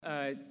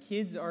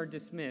kids are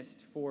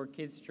dismissed for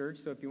Kids Church,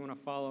 so if you want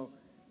to follow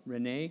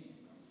Renee.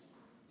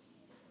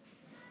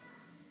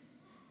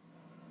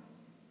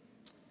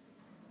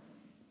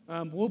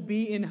 We'll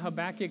be in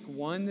Habakkuk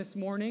 1 this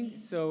morning,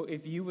 so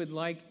if you would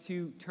like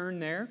to turn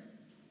there,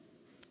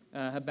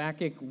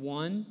 Habakkuk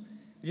 1.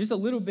 Just a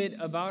little bit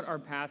about our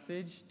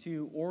passage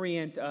to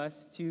orient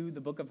us to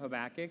the book of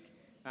Habakkuk.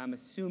 I'm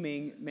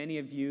assuming many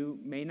of you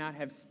may not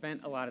have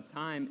spent a lot of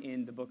time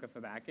in the book of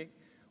Habakkuk.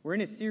 We're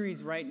in a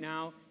series right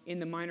now in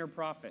the Minor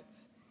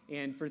Prophets,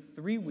 and for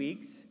 3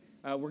 weeks,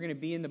 we're going to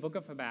be in the book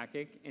of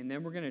Habakkuk, and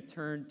then we're going to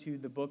turn to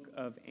the book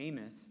of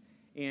Amos.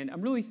 And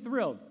I'm really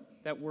thrilled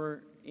that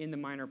we're in the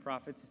Minor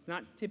Prophets. It's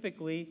not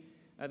typically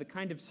the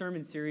kind of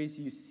sermon series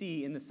you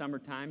see in the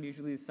summertime.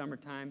 Usually the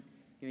summertime,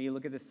 you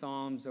look at the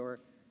Psalms,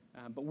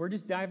 but we're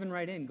just diving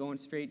right in, going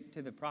straight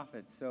to the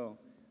prophets. So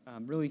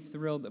I'm really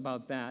thrilled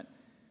about that.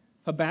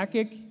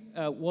 Habakkuk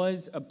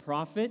was a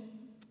prophet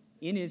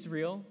in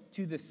Israel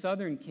to the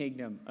southern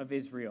kingdom of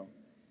Israel.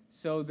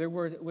 So there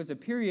was a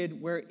period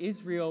where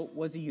Israel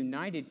was a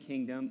united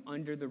kingdom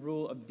under the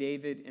rule of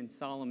David and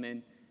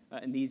Solomon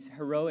and these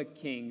heroic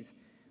kings.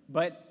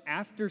 But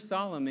after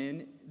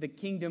Solomon, the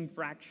kingdom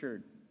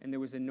fractured, and there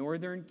was a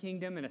northern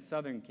kingdom and a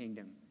southern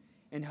kingdom.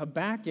 And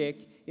Habakkuk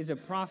is a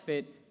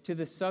prophet to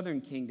the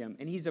southern kingdom,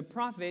 and he's a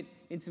prophet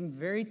in some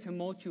very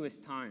tumultuous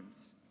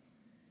times.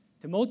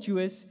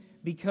 Tumultuous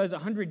because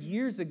 100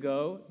 years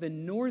ago, the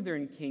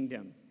northern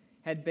kingdom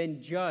had been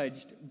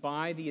judged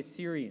by the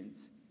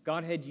Assyrians.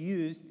 God had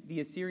used the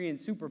Assyrian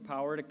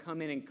superpower to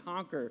come in and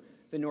conquer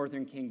the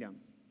northern kingdom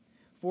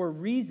for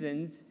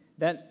reasons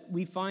that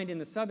we find in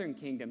the southern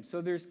kingdom.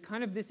 So there's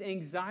kind of this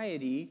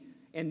anxiety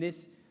and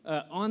this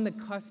on the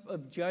cusp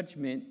of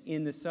judgment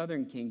in the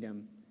southern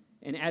kingdom,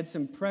 and add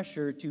some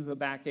pressure to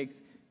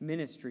Habakkuk's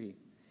ministry.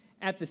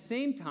 At the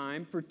same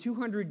time, for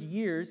 200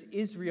 years,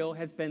 Israel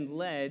has been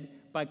led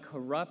by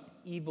corrupt,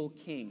 evil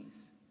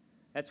kings.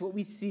 That's what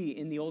we see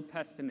in the Old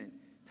Testament.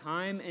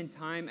 Time and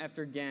time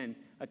after again,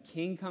 a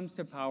king comes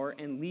to power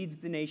and leads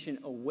the nation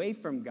away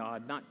from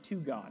God, not to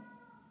God.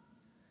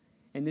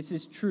 And this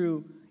is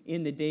true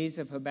in the days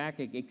of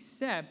Habakkuk,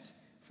 except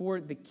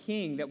for the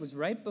king that was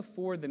right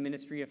before the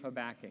ministry of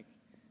Habakkuk.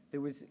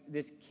 There was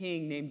this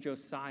king named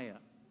Josiah,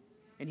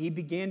 and he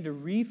began to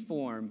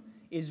reform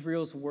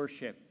Israel's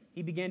worship.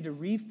 He began to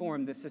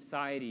reform the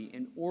society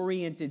and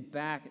orient it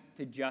back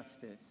to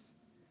justice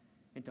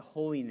and to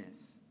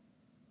holiness.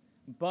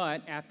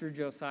 But after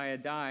Josiah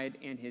died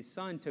and his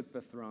son took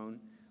the throne,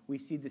 we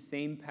see the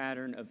same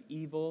pattern of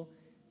evil,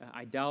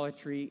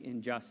 idolatry,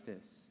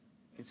 injustice.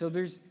 And so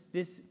there's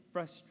this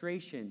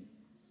frustration,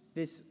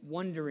 this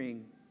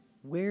wondering,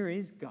 where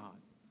is God?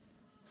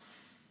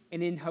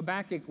 And in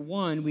Habakkuk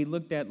 1, we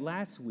looked at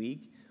last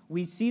week,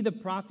 we see the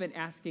prophet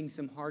asking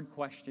some hard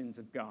questions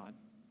of God.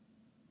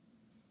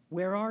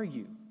 Where are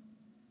you?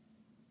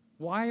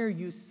 Why are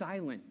you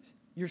silent?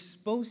 You're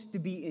supposed to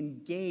be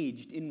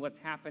engaged in what's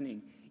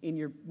happening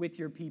with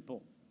your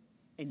people,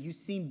 and you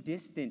seem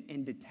distant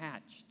and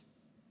detached.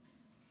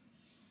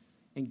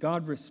 And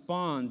God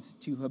responds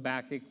to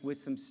Habakkuk with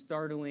some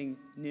startling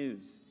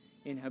news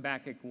in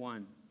Habakkuk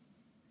 1.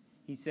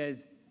 He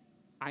says,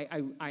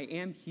 I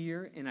am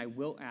here and I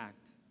will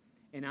act,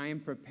 and I am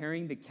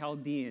preparing the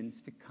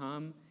Chaldeans to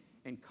come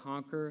and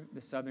conquer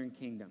the southern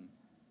kingdom.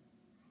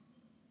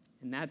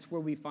 And that's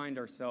where we find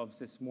ourselves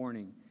this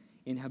morning.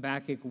 In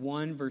Habakkuk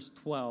 1, verse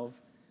 12,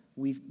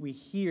 we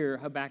hear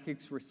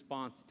Habakkuk's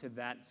response to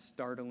that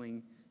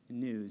startling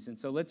news. And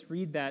so let's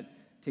read that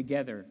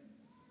together.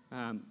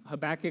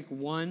 Habakkuk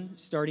 1,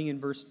 starting in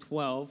verse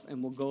 12,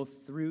 and we'll go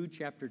through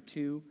chapter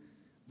 2,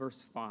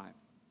 verse 5.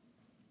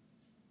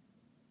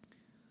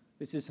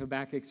 This is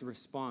Habakkuk's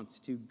response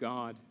to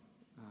God.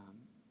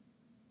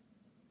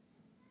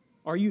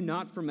 Are you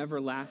not from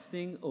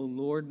everlasting, O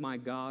Lord my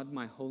God,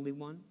 my Holy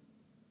One?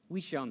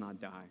 We shall not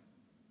die.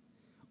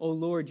 O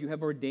Lord, you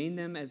have ordained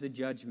them as a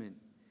judgment,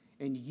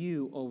 and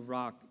you, O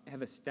rock,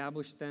 have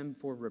established them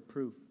for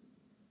reproof.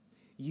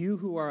 You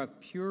who are of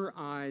purer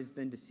eyes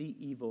than to see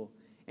evil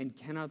and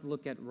cannot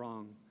look at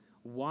wrong,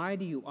 why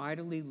do you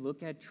idly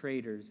look at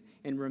traitors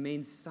and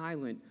remain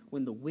silent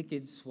when the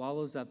wicked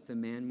swallows up the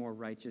man more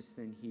righteous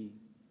than he?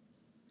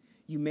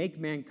 You make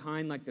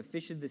mankind like the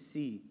fish of the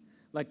sea,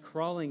 like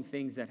crawling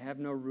things that have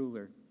no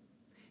ruler.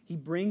 He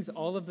brings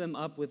all of them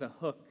up with a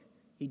hook.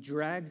 He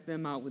drags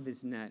them out with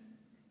his net.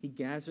 He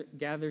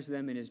gathers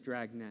them in his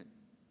drag net.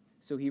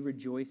 So he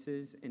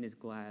rejoices and is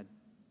glad.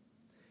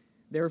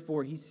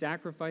 Therefore, he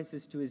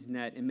sacrifices to his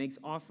net and makes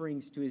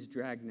offerings to his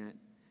drag net.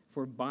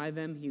 For by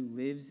them he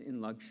lives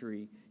in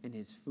luxury, and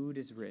his food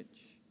is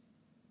rich.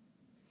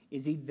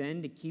 Is he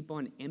then to keep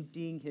on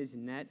emptying his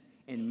net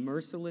and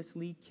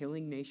mercilessly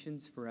killing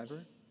nations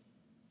forever?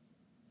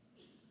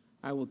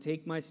 I will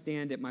take my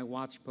stand at my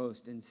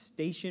watchpost and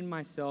station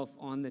myself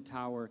on the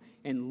tower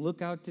and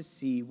look out to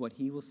see what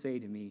he will say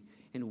to me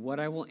and what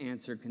I will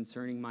answer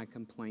concerning my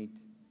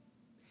complaint.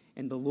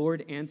 And the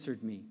Lord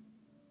answered me,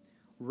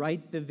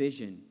 write the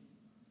vision,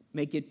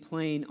 make it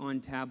plain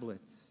on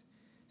tablets,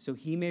 so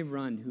he may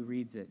run who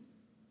reads it.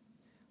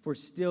 For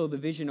still the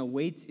vision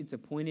awaits its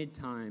appointed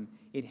time.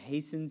 It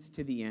hastens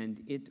to the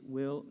end. It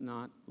will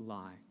not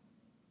lie.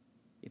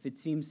 If it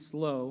seems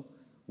slow,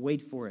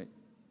 wait for it.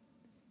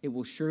 It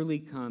will surely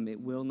come.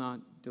 It will not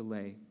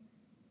delay.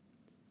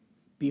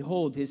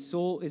 Behold, his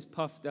soul is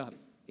puffed up.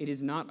 It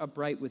is not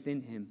upright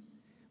within him,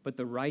 but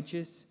the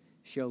righteous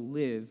shall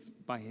live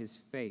by his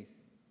faith.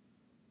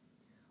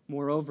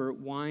 Moreover,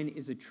 wine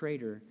is a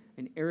traitor,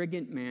 an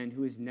arrogant man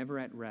who is never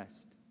at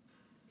rest.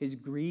 His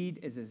greed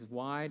is as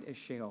wide as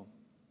Sheol.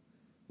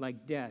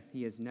 Like death,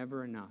 he has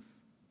never enough.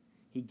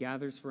 He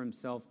gathers for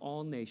himself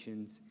all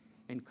nations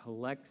and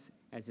collects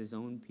as his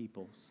own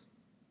peoples.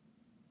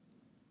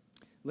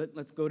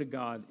 Let's go to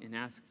God and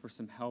ask for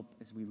some help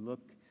as we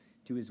look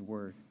to his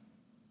word.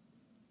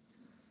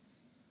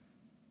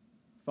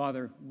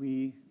 Father,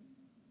 we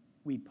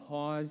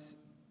pause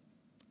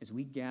as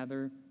we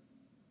gather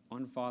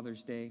on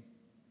Father's Day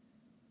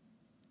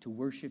to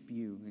worship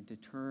you and to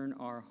turn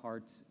our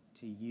hearts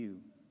to you,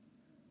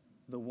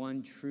 the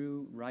one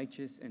true,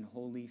 righteous, and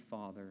holy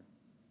Father.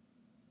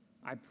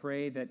 I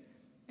pray that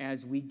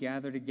as we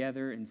gather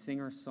together and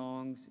sing our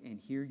songs and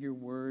hear your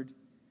word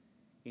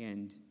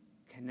and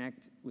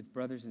connect with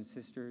brothers and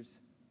sisters,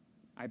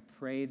 I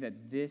pray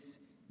that this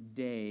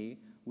day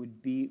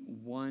would be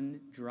one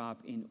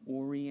drop in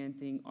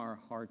orienting our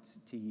hearts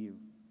to you.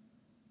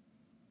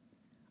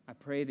 I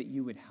pray that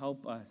you would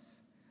help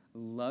us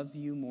love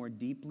you more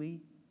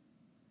deeply,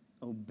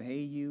 obey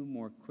you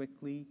more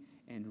quickly,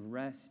 and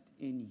rest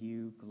in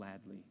you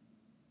gladly.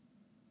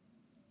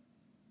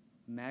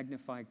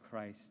 Magnify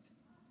Christ.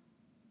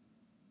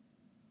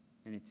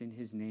 And it's in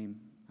his name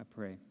I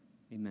pray.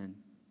 Amen.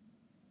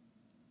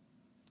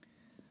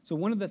 So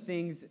one of the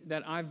things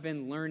that I've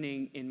been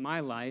learning in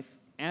my life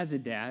as a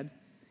dad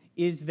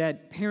is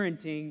that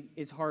parenting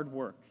is hard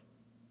work,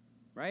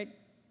 right?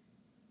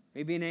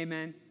 Maybe an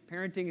amen.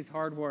 Parenting is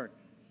hard work.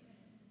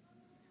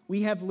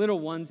 We have little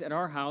ones at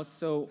our house,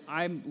 so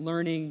I'm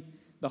learning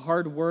the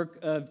hard work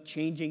of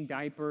changing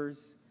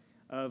diapers,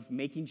 of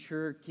making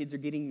sure kids are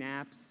getting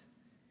naps,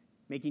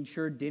 making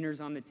sure dinner's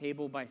on the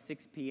table by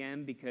 6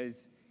 p.m.,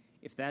 because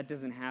if that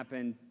doesn't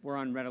happen, we're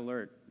on red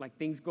alert. Like,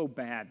 things go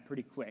bad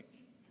pretty quick.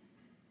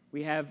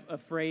 We have a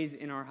phrase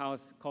in our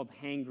house called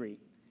hangry,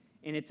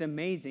 and it's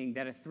amazing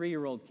that a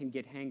 3-year-old can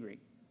get hangry.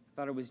 I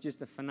thought it was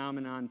just a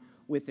phenomenon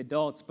with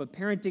adults, but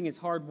parenting is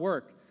hard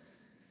work.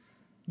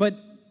 But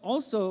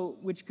also,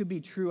 which could be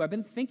true, I've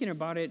been thinking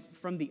about it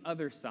from the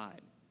other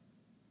side,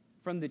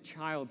 from the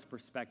child's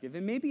perspective.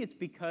 And maybe it's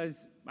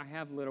because I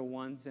have little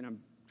ones and I'm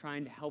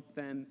trying to help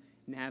them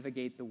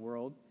navigate the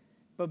world.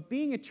 But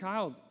being a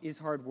child is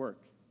hard work.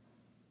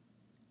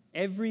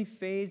 Every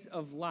phase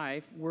of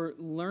life, we're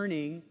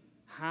learning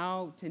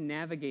how to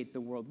navigate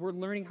the world. We're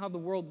learning how the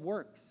world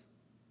works.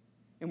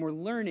 And we're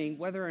learning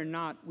whether or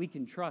not we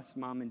can trust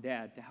mom and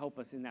dad to help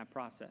us in that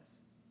process.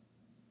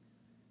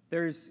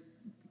 There's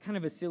kind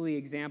of a silly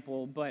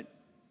example, but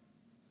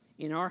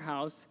in our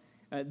house,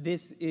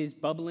 this is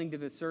bubbling to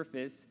the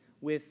surface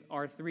with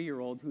our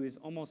 3-year-old, who is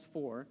almost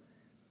 4,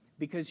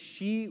 because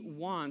she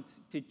wants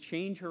to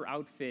change her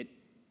outfit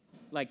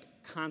like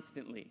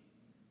constantly.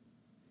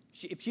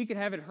 If she could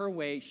have it her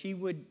way, she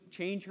would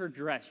change her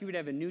dress. She would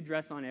have a new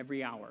dress on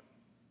every hour.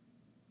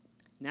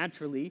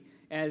 Naturally,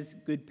 as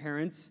good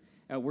parents,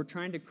 we're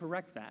trying to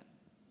correct that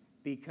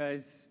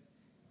because,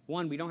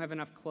 one, we don't have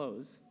enough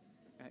clothes.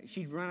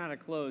 She'd run out of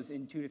clothes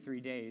in 2 to 3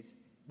 days.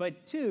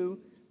 But 2,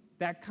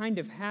 that kind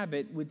of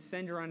habit would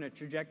send her on a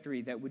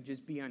trajectory that would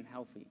just be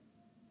unhealthy.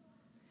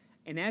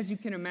 And as you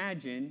can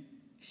imagine,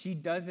 she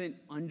doesn't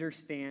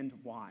understand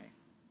why.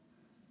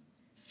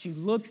 She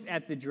looks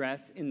at the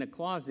dress in the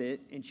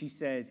closet and she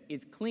says,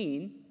 "It's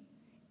clean.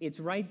 It's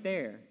right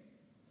there.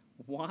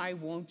 Why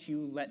won't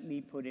you let me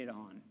put it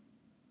on?"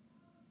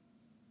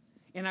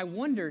 And I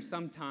wonder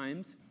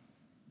sometimes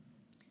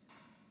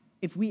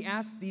if we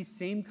ask these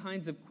same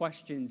kinds of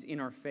questions in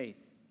our faith,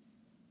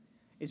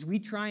 as we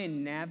try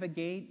and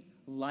navigate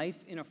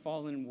life in a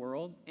fallen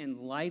world and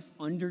life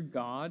under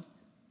God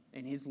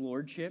and his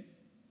lordship,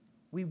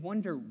 we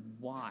wonder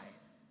why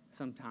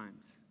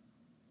sometimes.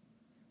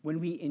 When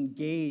we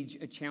engage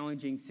a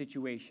challenging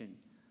situation,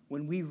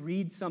 when we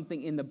read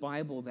something in the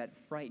Bible that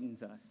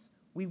frightens us,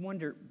 we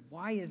wonder,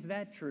 why is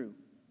that true?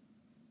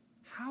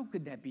 How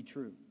could that be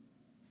true?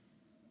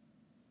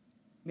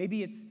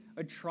 Maybe it's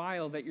a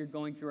trial that you're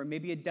going through, or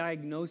maybe a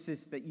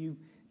diagnosis that you've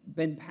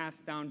been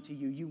passed down to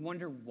you. You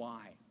wonder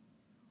why.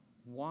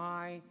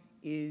 Why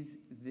is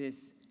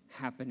this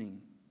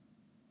happening?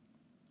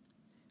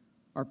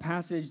 Our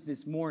passage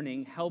this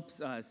morning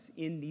helps us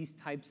in these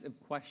types of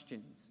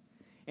questions.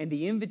 And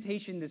the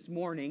invitation this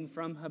morning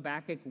from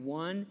Habakkuk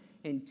 1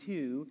 and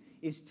 2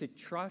 is to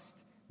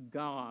trust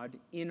God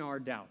in our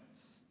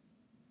doubts,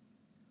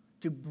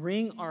 to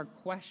bring our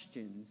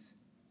questions,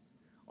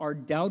 our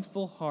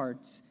doubtful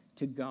hearts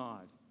to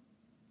God,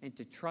 and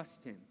to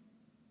trust him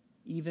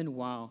even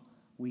while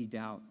we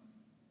doubt.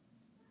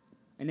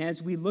 And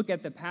as we look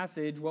at the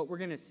passage, what we're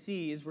going to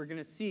see is we're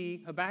going to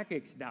see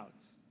Habakkuk's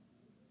doubts.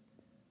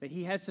 that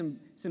he has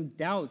some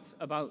doubts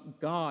about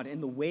God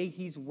and the way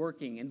he's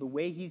working and the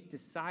way he's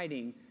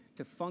deciding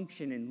to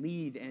function and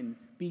lead and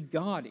be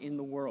God in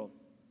the world.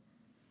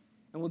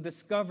 And we'll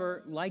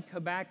discover, like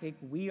Habakkuk,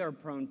 we are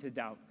prone to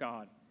doubt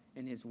God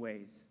and his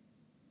ways.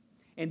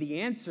 And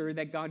the answer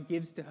that God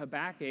gives to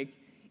Habakkuk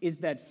is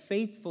that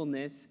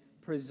faithfulness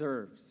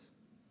preserves.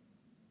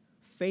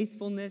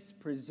 Faithfulness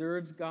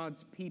preserves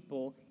God's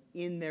people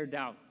in their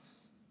doubts.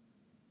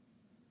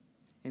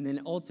 And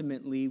then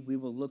ultimately, we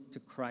will look to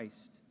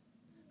Christ,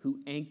 who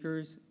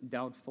anchors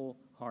doubtful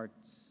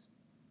hearts.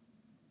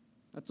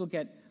 Let's look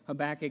at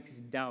Habakkuk's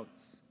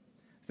doubts.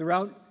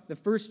 Throughout the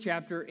first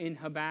chapter in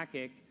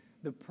Habakkuk,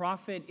 the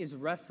prophet is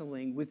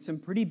wrestling with some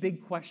pretty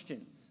big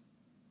questions.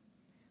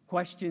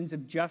 Questions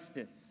of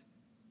justice,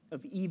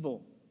 of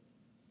evil,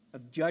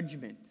 of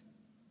judgment.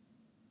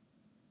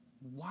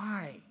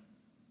 Why?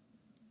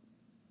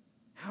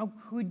 How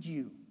could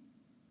you?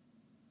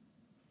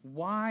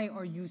 Why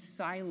are you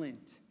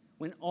silent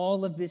when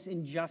all of this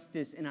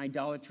injustice and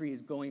idolatry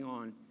is going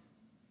on?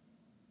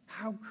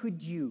 How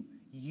could you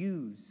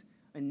use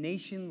a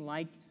nation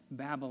like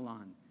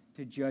Babylon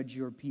to judge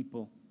your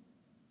people?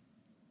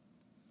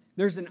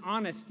 There's an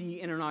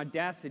honesty and an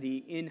audacity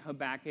in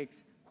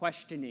Habakkuk's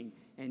questioning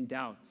and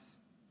doubts.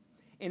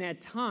 And at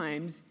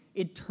times,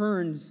 it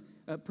turns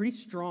pretty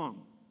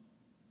strong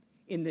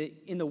in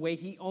the way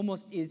he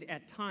almost is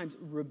at times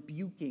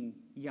rebuking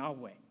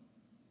Yahweh.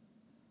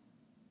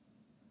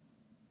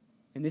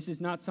 And this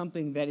is not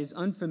something that is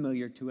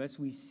unfamiliar to us.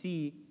 We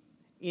see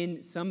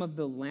in some of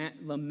the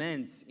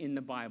laments in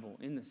the Bible,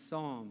 in the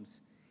Psalms,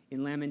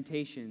 in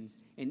Lamentations,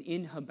 and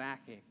in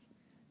Habakkuk,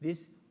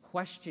 this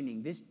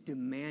questioning, this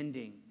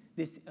demanding,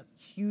 this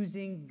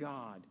accusing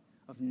God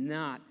of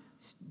not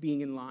being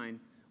in line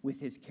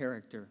with his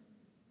character.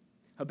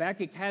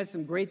 Habakkuk has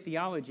some great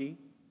theology,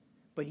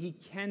 but he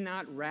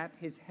cannot wrap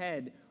his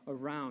head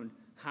around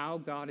how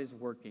God is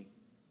working.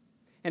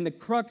 And the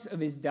crux of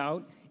his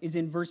doubt is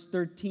in verse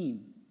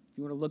 13. If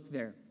you want to look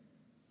there,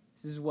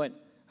 this is what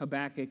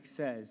Habakkuk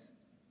says.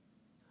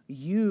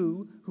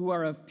 You who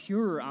are of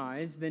purer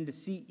eyes than to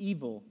see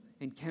evil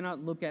and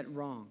cannot look at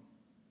wrong,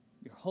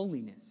 your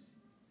holiness.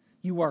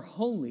 You are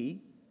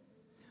holy,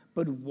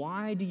 but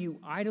why do you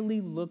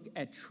idly look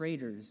at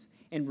traitors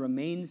and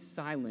remain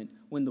silent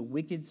when the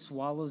wicked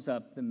swallows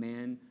up the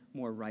man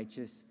more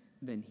righteous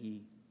than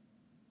he?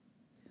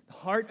 The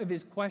heart of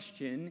his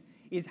question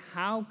is,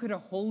 how could a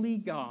holy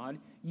God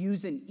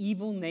use an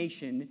evil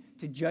nation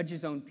to judge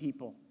his own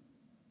people?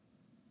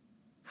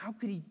 How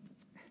could he?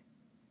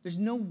 There's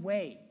no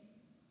way.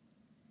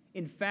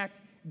 In fact,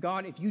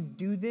 God, if you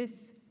do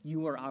this,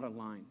 you are out of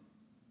line.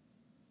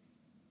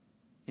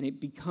 And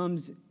it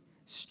becomes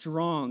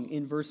strong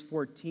in verse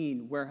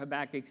 14, where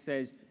Habakkuk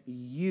says,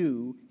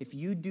 if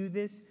you do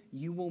this,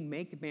 you will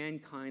make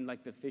mankind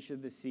like the fish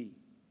of the sea,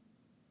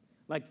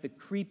 like the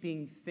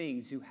creeping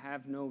things who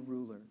have no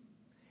ruler.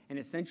 And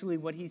essentially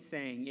what he's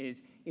saying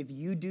is, if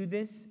you do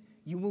this,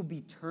 you will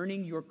be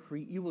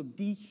you will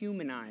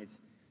dehumanize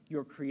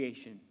your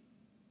creation.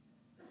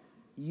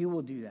 You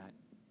will do that.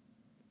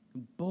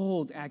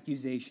 Bold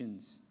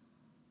accusations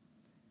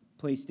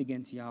placed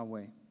against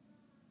Yahweh.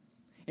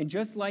 And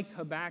just like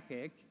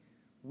Habakkuk,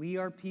 we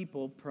are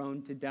people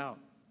prone to doubt.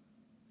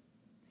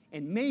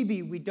 And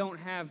maybe we don't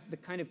have the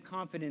kind of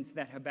confidence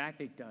that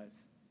Habakkuk does,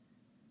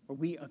 where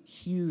we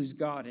accuse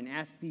God and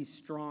ask these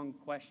strong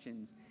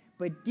questions.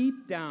 But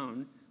deep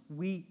down,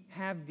 we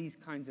have these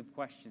kinds of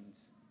questions.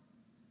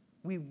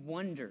 We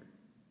wonder,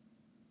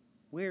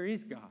 where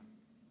is God?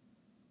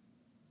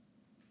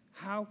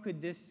 How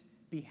could this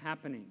be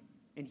happening?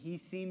 And he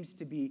seems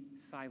to be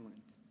silent.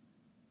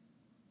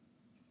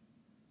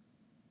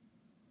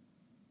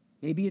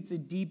 Maybe it's a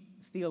deep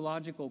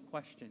theological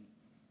question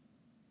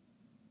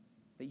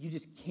that you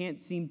just can't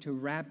seem to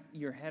wrap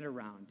your head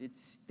around. It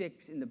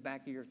sticks in the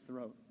back of your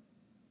throat.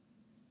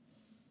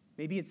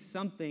 Maybe it's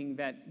something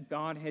that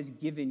God has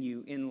given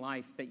you in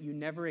life that you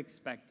never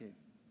expected.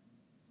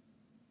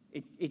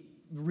 It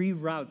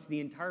reroutes the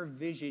entire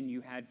vision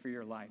you had for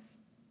your life.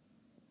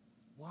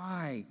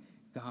 Why,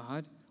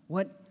 God?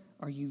 What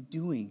are you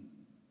doing?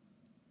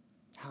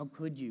 How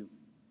could you?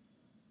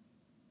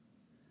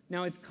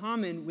 Now, it's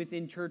common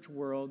within church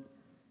world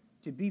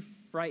to be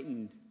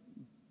frightened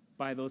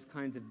by those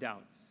kinds of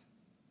doubts.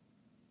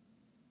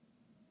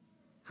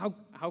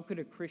 How could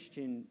a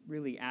Christian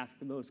really ask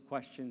those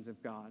questions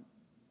of God?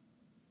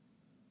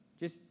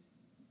 Just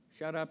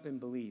shut up and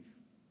believe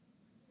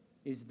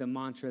is the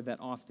mantra that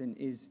often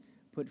is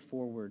put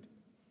forward.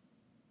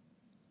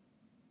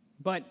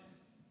 But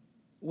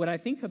what I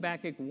think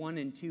Habakkuk 1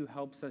 and 2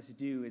 helps us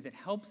do is it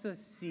helps us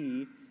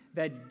see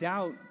that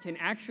doubt can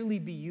actually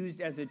be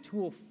used as a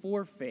tool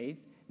for faith,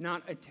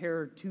 not a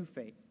terror to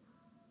faith.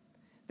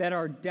 That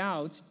our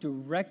doubts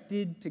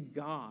directed to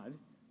God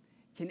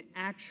can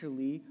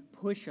actually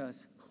push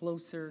us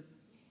closer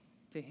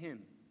to him.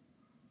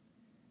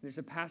 There's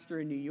a pastor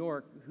in New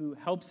York who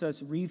helps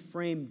us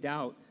reframe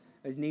doubt.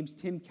 His name's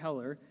Tim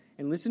Keller.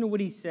 And listen to what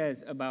he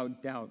says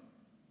about doubt.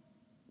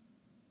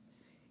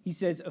 He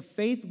says, a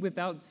faith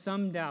without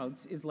some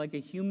doubts is like a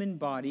human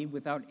body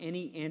without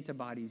any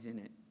antibodies in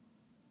it.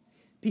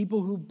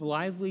 People who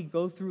blithely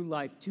go through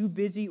life too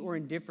busy or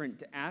indifferent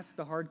to ask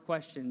the hard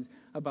questions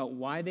about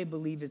why they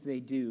believe as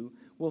they do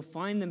will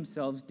find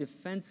themselves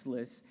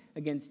defenseless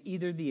against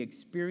either the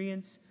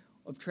experience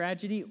of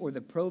tragedy or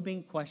the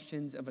probing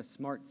questions of a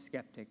smart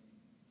skeptic.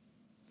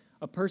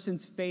 A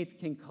person's faith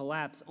can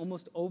collapse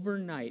almost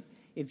overnight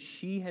if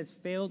she has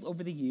failed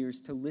over the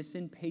years to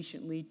listen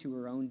patiently to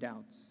her own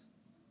doubts,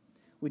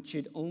 which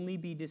should only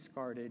be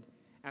discarded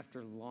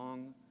after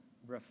long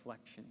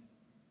reflection.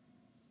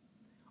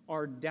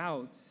 Our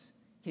doubts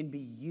can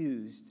be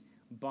used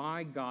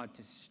by God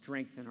to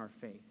strengthen our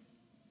faith.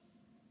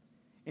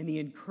 And the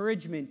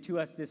encouragement to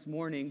us this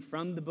morning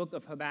from the book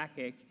of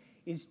Habakkuk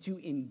is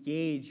to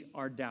engage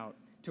our doubt,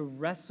 to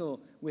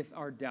wrestle with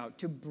our doubt,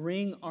 to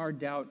bring our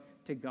doubt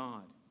to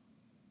God,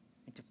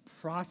 and to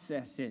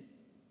process it,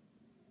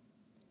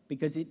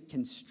 because it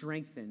can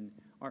strengthen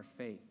our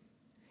faith.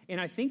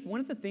 And I think one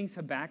of the things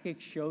Habakkuk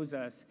shows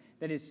us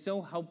that is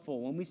so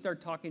helpful when we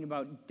start talking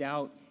about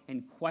doubt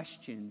and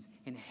questions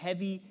and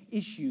heavy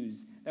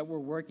issues that we're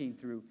working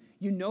through,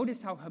 you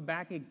notice how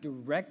Habakkuk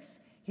directs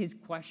his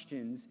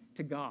questions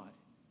to God.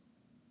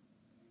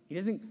 He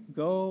doesn't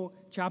go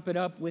chop it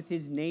up with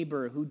his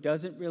neighbor who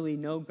doesn't really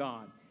know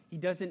God. He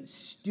doesn't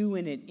stew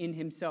in it in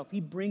himself. He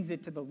brings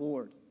it to the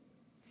Lord.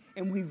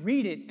 And we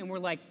read it and we're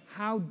like,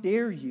 how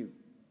dare you?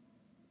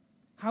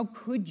 How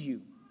could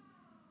you?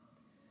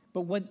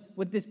 But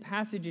what this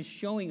passage is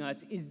showing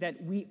us is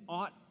that we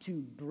ought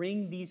to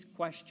bring these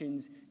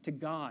questions to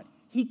God.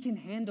 He can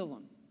handle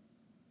them.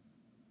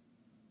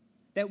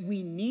 That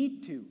we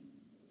need to.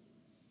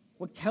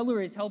 What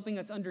Keller is helping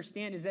us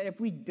understand is that if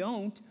we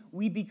don't,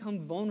 we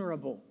become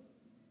vulnerable.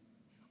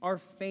 Our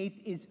faith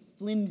is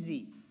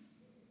flimsy.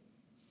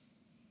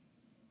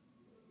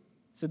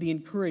 So the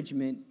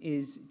encouragement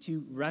is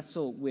to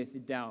wrestle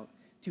with doubt,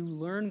 to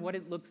learn what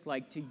it looks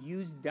like to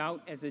use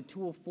doubt as a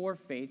tool for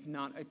faith,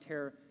 not a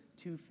terror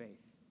to faith.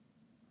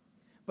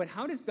 But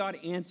how does God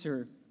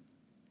answer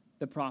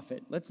the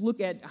prophet? Let's look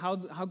at how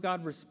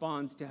God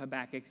responds to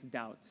Habakkuk's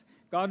doubts.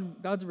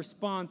 God's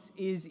response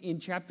is in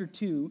chapter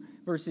 2,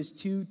 verses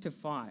 2 to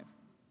 5.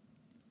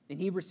 And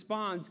he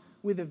responds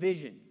with a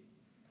vision.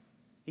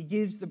 He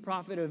gives the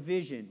prophet a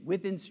vision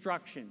with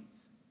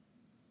instructions.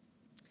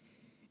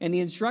 And the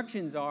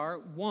instructions are,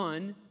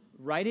 1,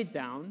 write it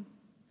down,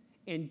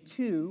 and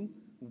 2,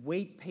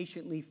 wait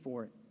patiently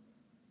for it.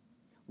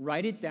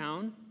 Write it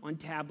down on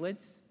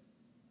tablets,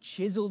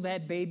 chisel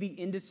that baby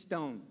into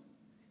stone,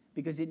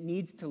 because it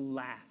needs to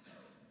last.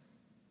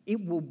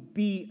 It will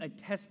be a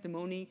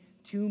testimony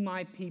to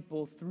my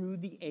people through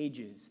the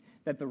ages,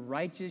 that the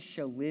righteous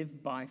shall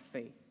live by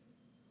faith.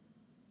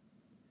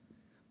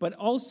 But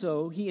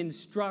also, he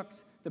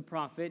instructs the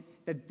prophet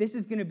that this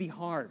is going to be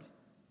hard.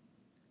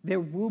 There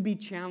will be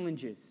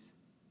challenges.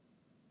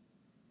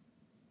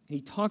 And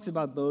he talks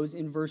about those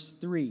in verse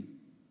 3.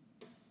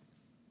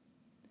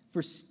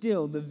 For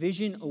still the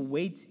vision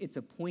awaits its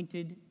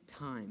appointed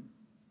time.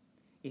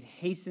 It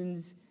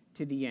hastens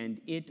to the end.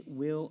 It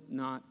will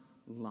not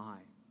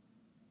lie.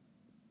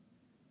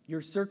 Your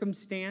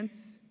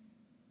circumstance,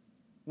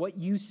 what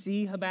you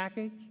see,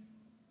 Habakkuk,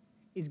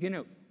 is going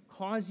to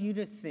cause you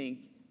to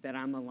think that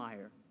I'm a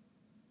liar,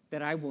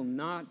 that I will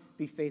not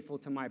be faithful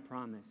to my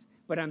promise.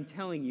 But I'm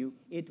telling you,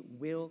 it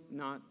will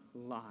not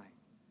lie.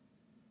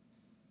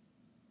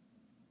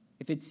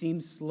 If it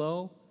seems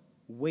slow,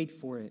 wait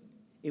for it.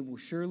 It will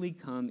surely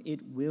come.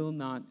 It will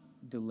not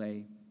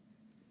delay.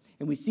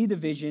 And we see the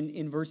vision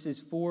in verses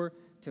 4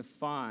 to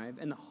 5.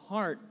 And the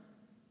heart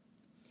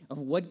of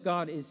what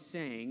God is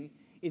saying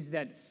is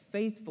that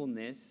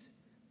faithfulness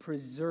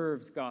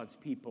preserves God's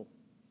people.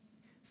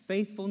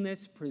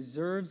 Faithfulness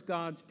preserves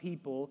God's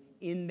people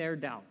in their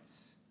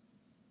doubts.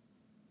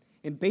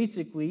 And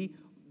basically,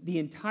 the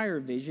entire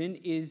vision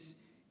is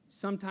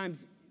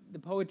sometimes the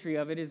poetry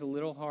of it is a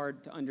little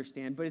hard to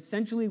understand, but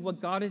essentially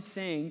what God is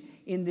saying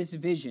in this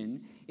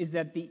vision is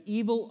that the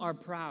evil are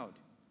proud.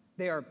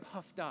 They are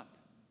puffed up.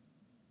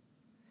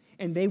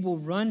 And they will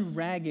run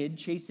ragged,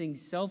 chasing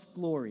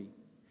self-glory.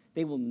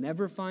 They will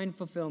never find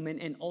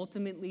fulfillment and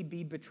ultimately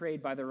be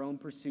betrayed by their own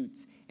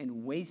pursuits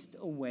and waste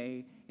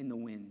away in the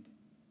wind.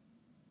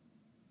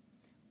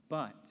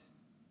 But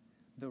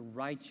the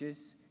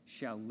righteous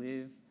shall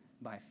live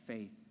by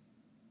faith.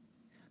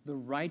 The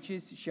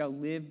righteous shall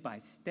live by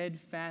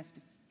steadfast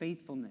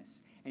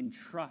faithfulness and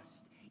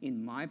trust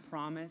in my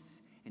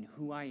promise and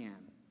who I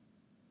am,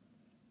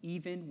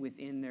 even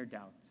within their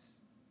doubts.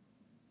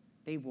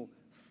 They will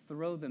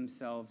throw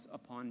themselves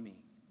upon me,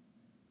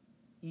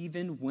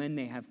 even when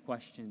they have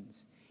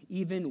questions,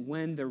 even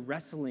when they're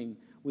wrestling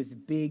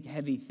with big,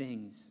 heavy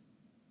things.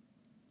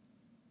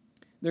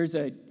 There's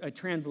a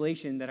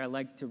translation that I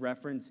like to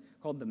reference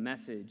called The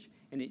Message,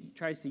 and it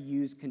tries to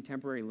use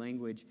contemporary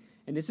language.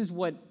 And this is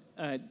what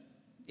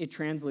it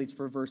translates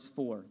for verse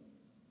 4.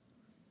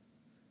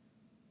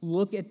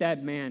 Look at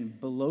that man,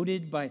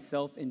 bloated by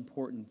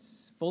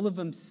self-importance, full of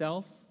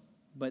himself,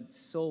 but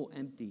soul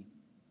empty.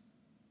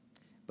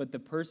 but the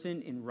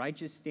person in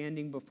righteous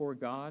standing before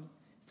God,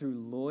 through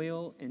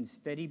loyal and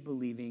steady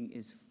believing,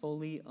 is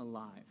fully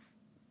alive,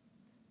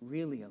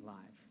 really alive.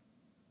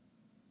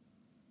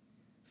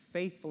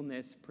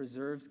 Faithfulness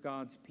preserves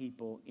God's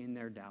people in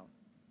their doubt.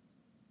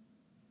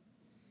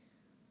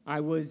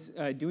 I was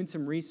doing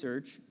some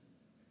research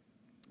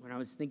when I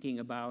was thinking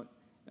about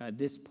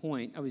this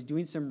point. I was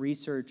doing some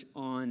research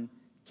on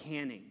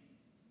canning.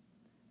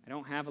 I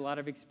don't have a lot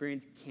of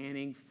experience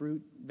canning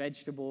fruit,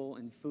 vegetable,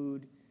 and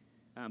food,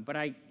 but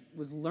I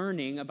was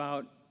learning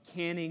about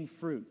canning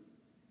fruit.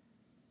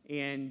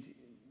 And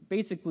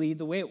basically,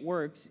 the way it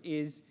works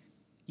is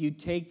you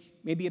take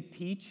maybe a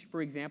peach,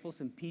 for example,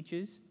 some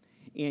peaches,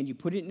 and you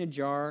put it in a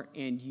jar,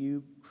 and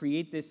you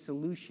create this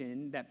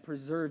solution that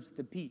preserves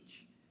the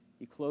peach.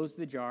 You close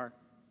the jar,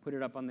 put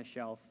it up on the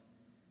shelf,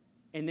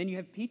 and then you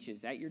have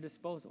peaches at your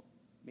disposal.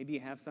 Maybe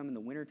you have some in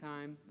the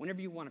wintertime. Whenever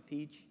you want a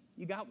peach,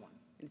 you got one,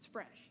 and it's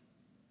fresh.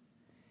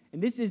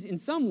 And this is, in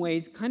some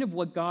ways, kind of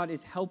what God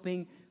is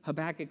helping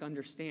Habakkuk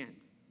understand.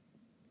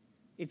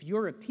 If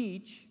you're a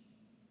peach,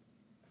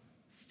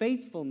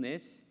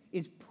 faithfulness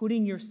is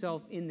putting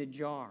yourself in the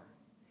jar,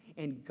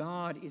 and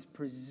God is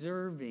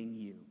preserving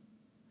you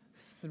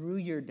through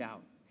your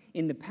doubt.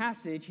 In the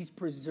passage, he's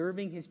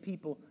preserving his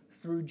people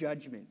through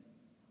judgment,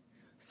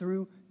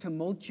 through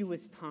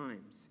tumultuous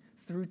times,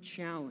 through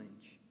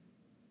challenge,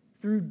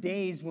 through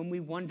days when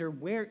we wonder,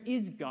 where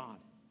is God?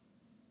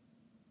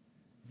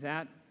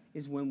 That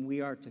is when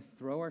we are to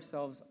throw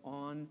ourselves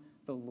on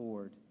the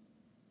Lord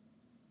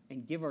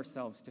and give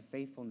ourselves to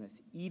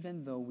faithfulness,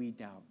 even though we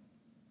doubt.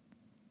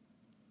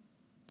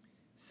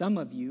 Some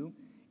of you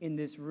in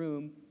this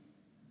room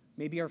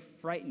maybe are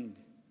frightened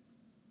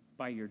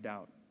by your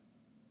doubt.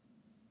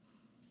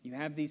 You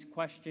have these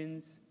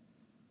questions,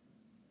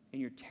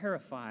 and you're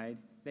terrified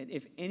that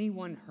if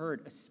anyone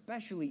heard,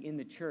 especially in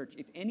the church,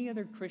 if any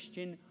other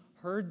Christian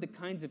heard the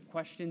kinds of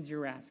questions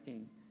you're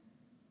asking,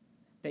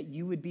 that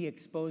you would be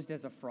exposed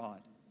as a fraud.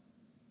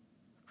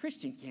 A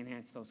Christian can't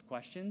answer those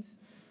questions.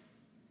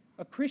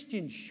 A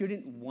Christian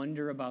shouldn't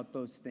wonder about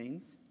those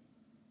things.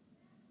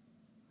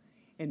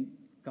 And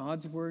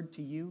God's word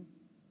to you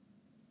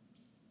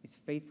is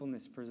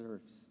faithfulness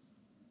preserves.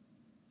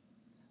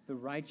 The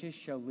righteous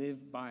shall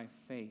live by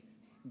faith.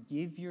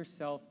 Give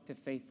yourself to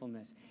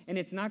faithfulness. And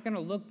it's not going to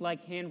look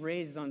like hand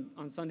raises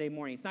on Sunday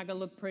morning. It's not going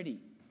to look pretty,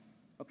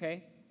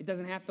 okay? It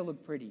doesn't have to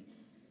look pretty.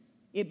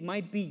 It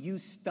might be you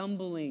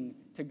stumbling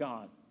to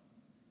God.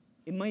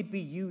 It might be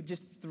you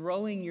just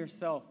throwing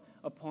yourself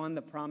upon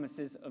the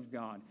promises of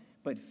God.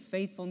 But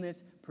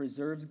faithfulness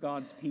preserves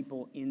God's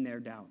people in their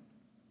doubt.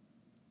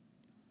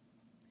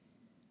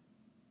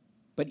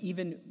 But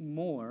even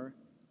more,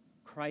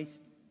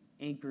 Christ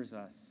anchors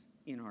us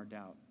in our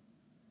doubt.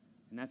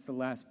 And that's the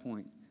last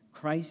point.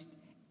 Christ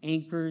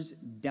anchors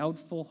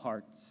doubtful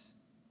hearts.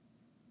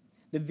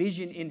 The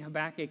vision in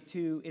Habakkuk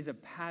 2 is a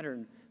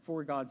pattern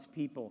for God's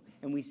people,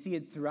 and we see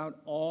it throughout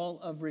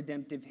all of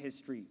redemptive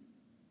history.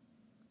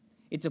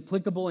 It's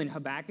applicable in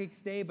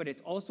Habakkuk's day, but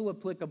it's also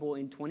applicable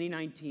in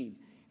 2019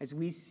 as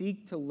we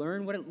seek to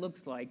learn what it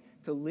looks like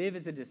to live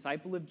as a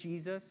disciple of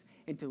Jesus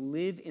and to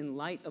live in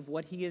light of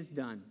what he has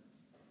done.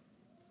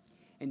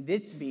 And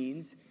this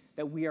means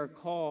that we are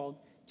called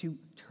to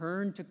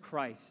turn to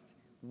Christ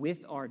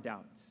with our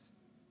doubts,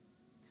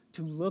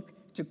 to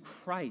look to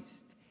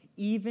Christ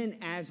even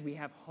as we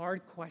have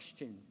hard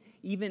questions,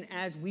 even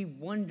as we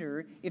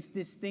wonder if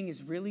this thing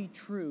is really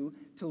true,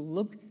 to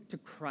look to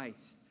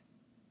Christ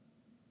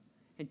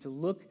and to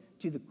look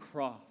to the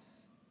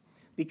cross.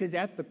 Because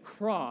at the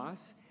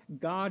cross,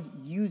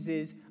 God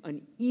uses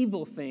an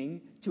evil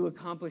thing to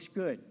accomplish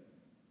good.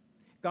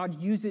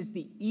 God uses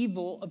the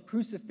evil of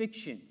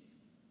crucifixion,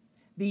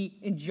 the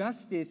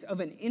injustice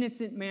of an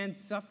innocent man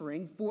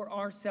suffering for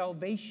our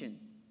salvation.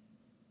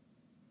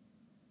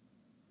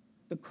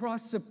 The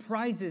cross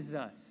surprises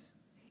us.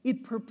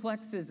 It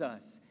perplexes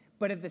us.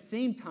 But at the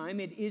same time,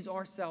 it is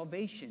our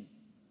salvation.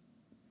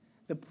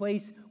 The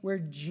place where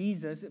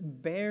Jesus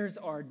bears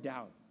our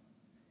doubt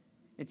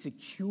and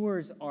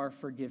secures our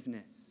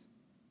forgiveness.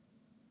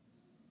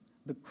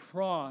 The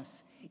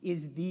cross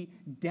is the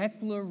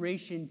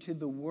declaration to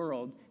the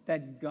world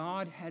that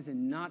God has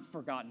not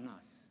forgotten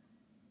us,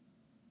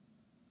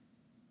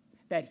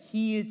 that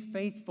he is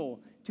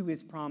faithful to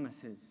his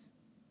promises,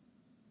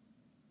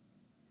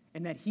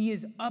 and that he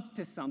is up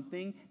to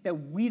something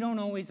that we don't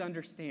always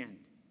understand.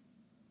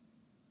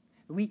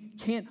 We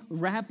can't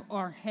wrap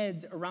our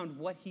heads around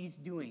what he's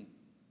doing.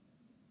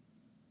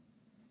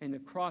 And the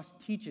cross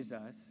teaches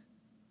us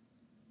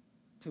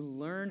to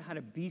learn how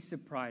to be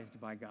surprised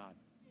by God,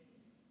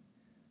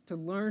 to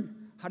learn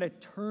how to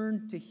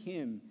turn to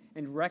him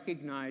and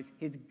recognize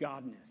his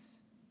godness,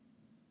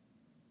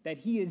 that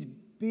he is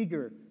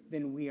bigger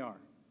than we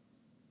are.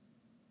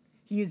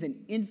 He is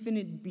an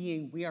infinite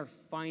being. We are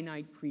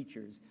finite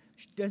creatures.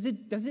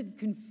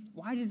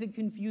 Why does it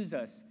confuse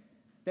us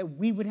that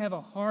we would have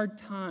a hard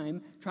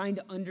time trying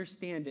to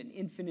understand an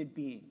infinite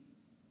being?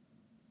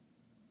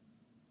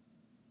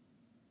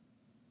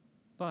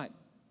 But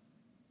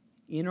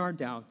in our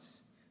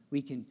doubts,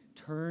 we can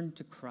turn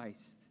to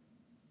Christ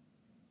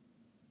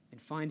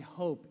and find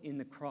hope in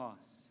the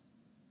cross.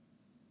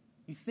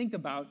 You think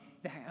about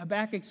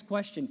Habakkuk's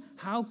question,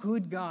 how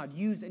could God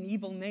use an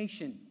evil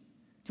nation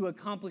to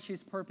accomplish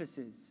his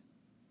purposes?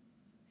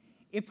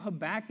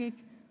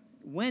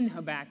 When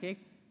Habakkuk,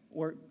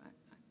 or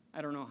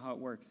I don't know how it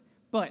works,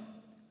 but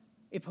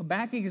if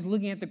Habakkuk is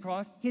looking at the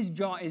cross, his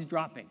jaw is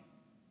dropping.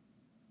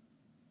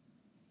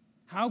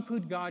 How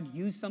could God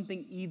use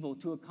something evil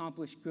to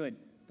accomplish good?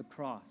 The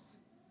cross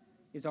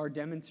is our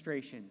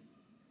demonstration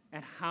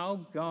at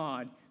how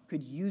God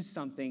could use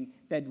something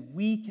that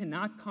we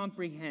cannot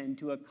comprehend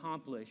to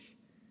accomplish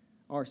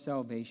our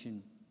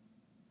salvation.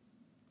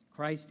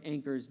 Christ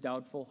anchors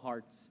doubtful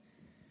hearts.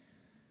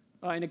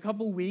 In a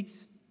couple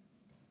weeks,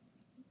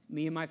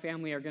 me and my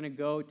family are going to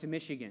go to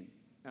Michigan.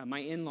 My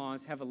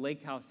in-laws have a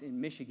lake house in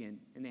Michigan,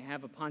 and they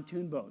have a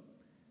pontoon boat.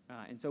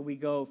 And so we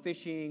go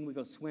fishing, we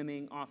go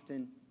swimming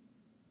often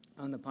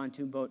on the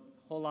pontoon boat.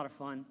 A whole lot of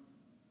fun.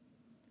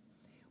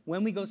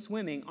 When we go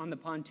swimming on the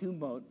pontoon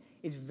boat,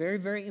 it's very,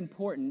 very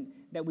important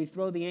that we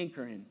throw the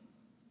anchor in.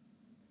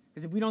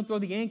 Because if we don't throw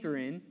the anchor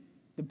in,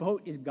 the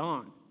boat is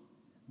gone.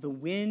 The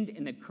wind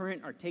and the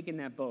current are taking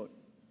that boat,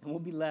 and we'll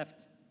be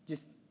left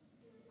just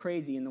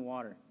crazy in the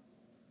water.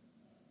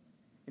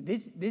 And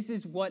this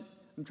is what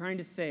I'm trying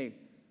to say.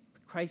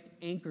 Christ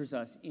anchors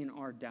us in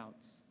our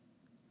doubts.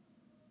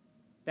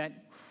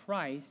 That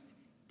Christ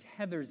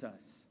tethers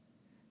us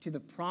to the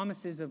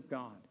promises of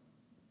God.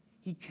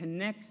 He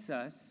connects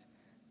us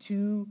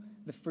to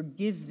the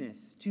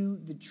forgiveness, to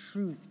the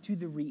truth, to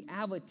the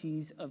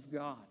realities of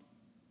God.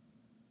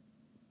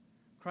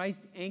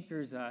 Christ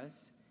anchors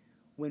us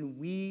when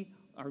we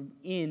are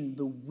in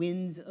the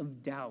winds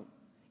of doubt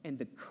and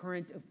the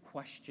current of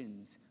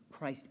questions.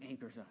 Christ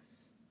anchors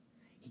us.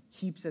 He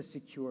keeps us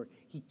secure.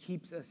 He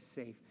keeps us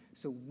safe.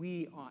 So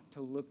we ought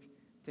to look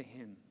to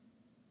him.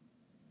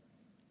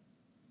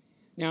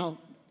 Now,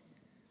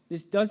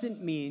 this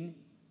doesn't mean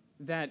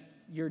that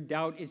your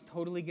doubt is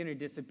totally going to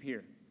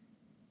disappear.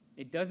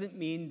 It doesn't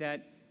mean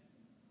that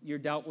your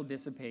doubt will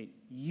dissipate.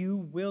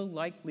 You will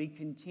likely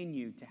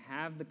continue to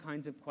have the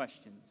kinds of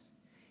questions,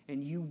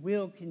 and you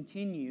will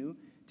continue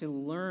to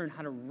learn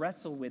how to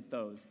wrestle with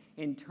those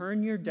and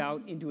turn your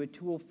doubt into a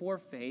tool for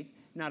faith,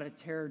 not a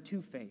terror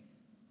to faith.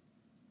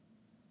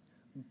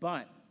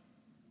 But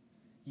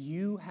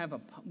you have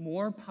a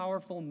more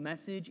powerful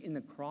message in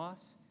the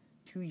cross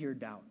to your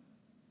doubt.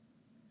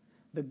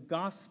 The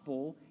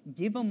gospel,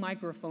 give a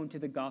microphone to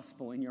the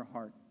gospel in your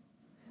heart.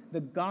 The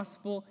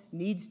gospel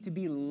needs to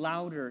be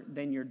louder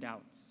than your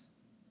doubts.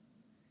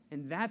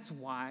 And that's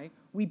why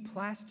we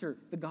plaster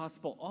the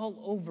gospel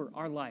all over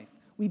our life.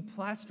 We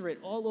plaster it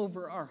all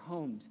over our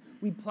homes.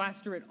 We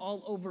plaster it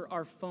all over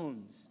our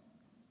phones.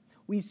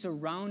 We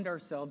surround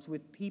ourselves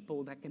with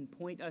people that can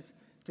point us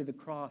to the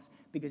cross,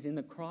 because in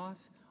the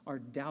cross, our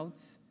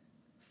doubts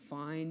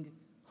find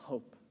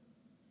hope.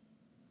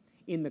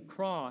 In the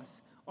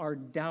cross, our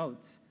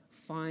doubts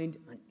find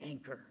an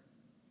anchor.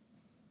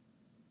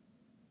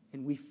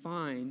 And we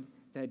find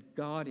that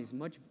God is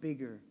much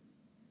bigger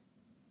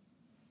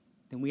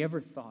than we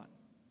ever thought.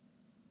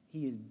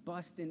 He is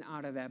busting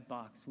out of that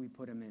box we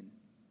put him in.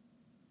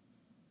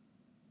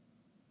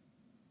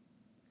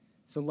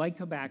 So like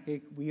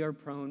Habakkuk, we are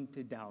prone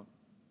to doubt.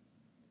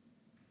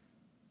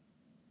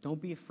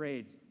 Don't be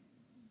afraid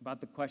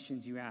about the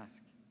questions you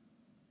ask.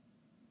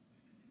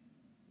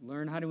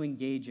 Learn how to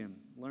engage him.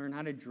 Learn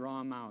how to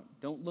draw him out.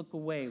 Don't look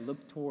away,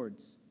 look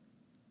towards.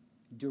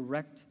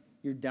 Direct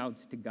your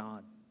doubts to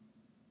God.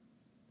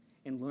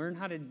 And learn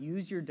how to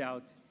use your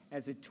doubts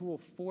as a tool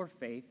for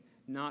faith,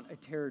 not a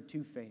terror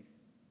to faith.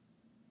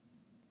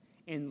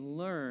 And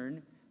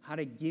learn how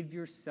to give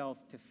yourself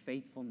to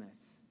faithfulness,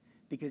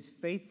 because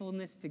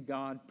faithfulness to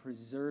God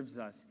preserves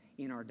us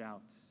in our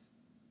doubts.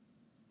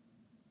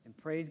 And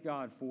praise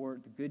God for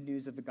the good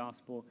news of the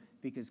gospel,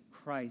 because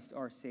Christ,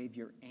 our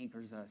Savior,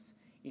 anchors us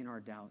in our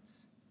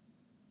doubts.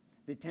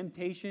 The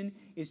temptation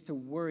is to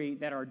worry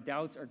that our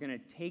doubts are going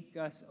to take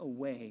us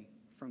away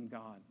from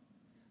God,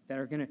 that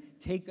are going to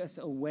take us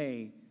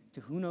away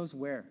to who knows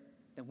where,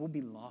 that we'll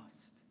be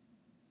lost.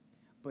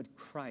 But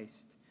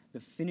Christ, the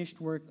finished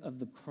work of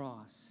the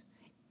cross,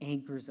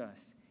 anchors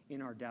us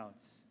in our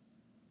doubts.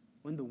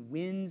 When the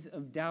winds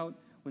of doubt,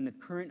 when the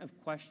current of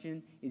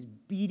question is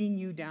beating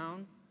you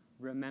down,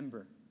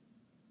 remember,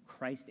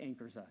 Christ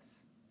anchors us.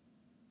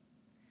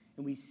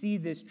 And we see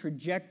this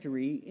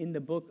trajectory in the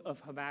book of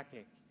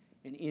Habakkuk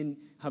and in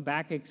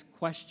Habakkuk's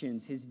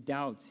questions, his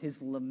doubts,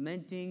 his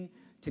lamenting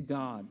to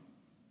God.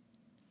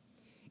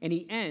 And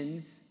he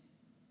ends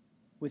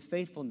with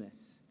faithfulness.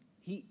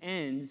 He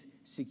ends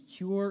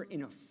secure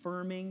in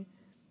affirming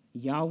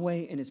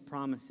Yahweh and his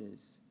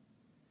promises.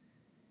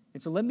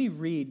 And so let me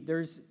read.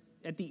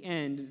 At the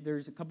end,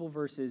 there's a couple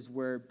verses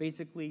where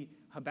basically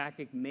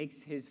Habakkuk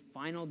makes his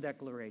final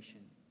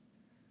declaration.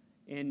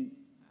 And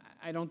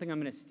I don't think I'm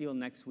going to steal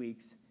next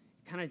week's.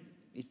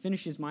 It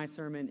finishes my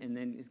sermon and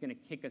then is going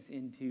to kick us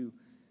into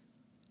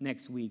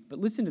next week. But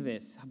listen to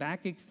this,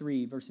 Habakkuk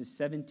 3, verses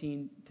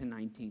 17 to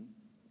 19.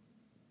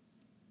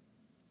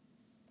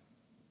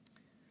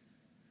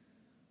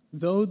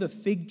 Though the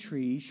fig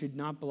tree should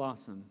not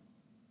blossom,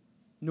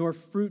 nor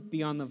fruit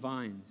be on the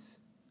vines,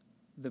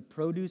 the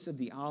produce of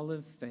the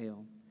olive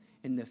fail,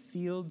 and the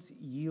fields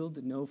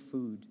yield no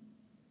food,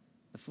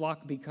 the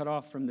flock be cut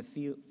off from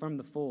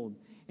the fold,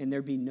 and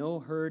there be no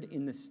herd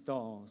in the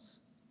stalls,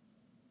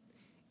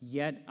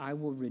 yet I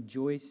will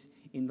rejoice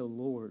in the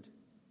Lord.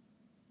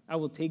 I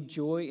will take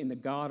joy in the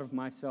God of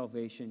my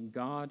salvation.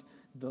 God,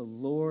 the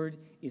Lord,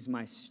 is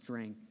my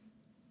strength.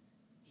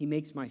 He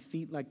makes my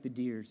feet like the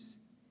deer's.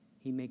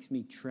 He makes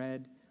me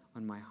tread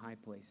on my high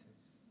places.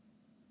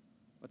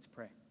 Let's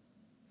pray.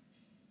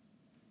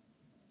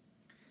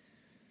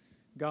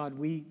 God,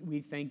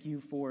 we thank you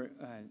for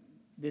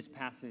this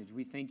passage.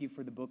 We thank you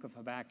for the book of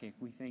Habakkuk.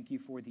 We thank you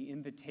for the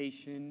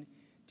invitation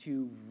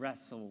to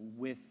wrestle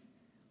with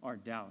our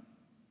doubt,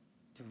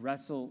 to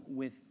wrestle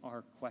with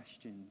our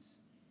questions.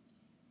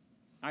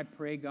 I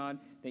pray, God,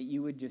 that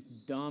you would just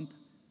dump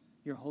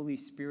your Holy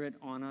Spirit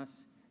on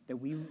us, that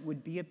we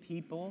would be a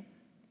people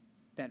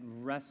that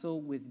wrestle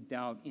with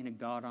doubt in a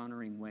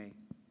God-honoring way,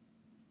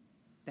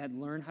 that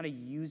learn how to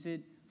use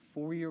it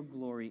for your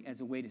glory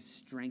as a way to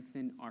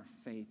strengthen our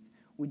faith.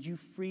 Would you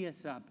free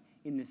us up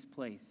in this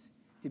place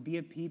to be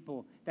a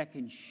people that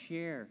can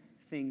share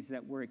things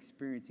that we're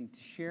experiencing,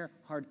 to share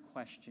hard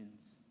questions?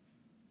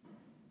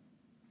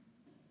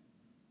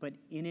 But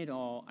in it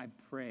all, I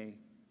pray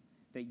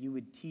that you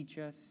would teach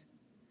us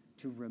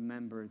to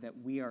remember that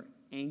we are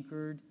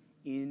anchored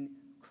in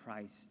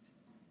Christ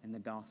and the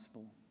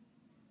gospel,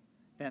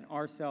 that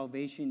our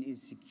salvation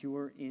is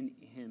secure in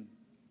him.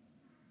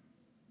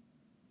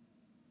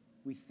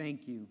 We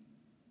thank you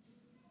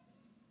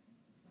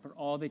for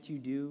all that you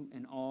do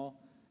and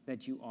all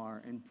that you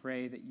are, and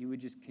pray that you would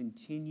just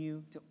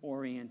continue to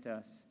orient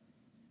us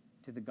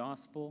to the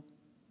gospel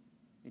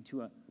and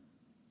to a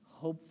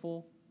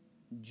hopeful,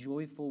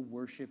 joyful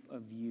worship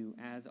of you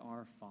as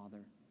our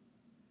Father.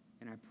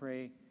 And I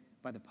pray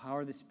by the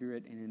power of the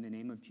Spirit and in the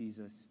name of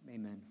Jesus,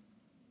 amen.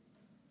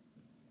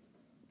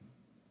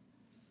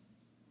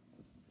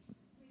 Please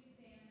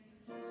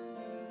stand.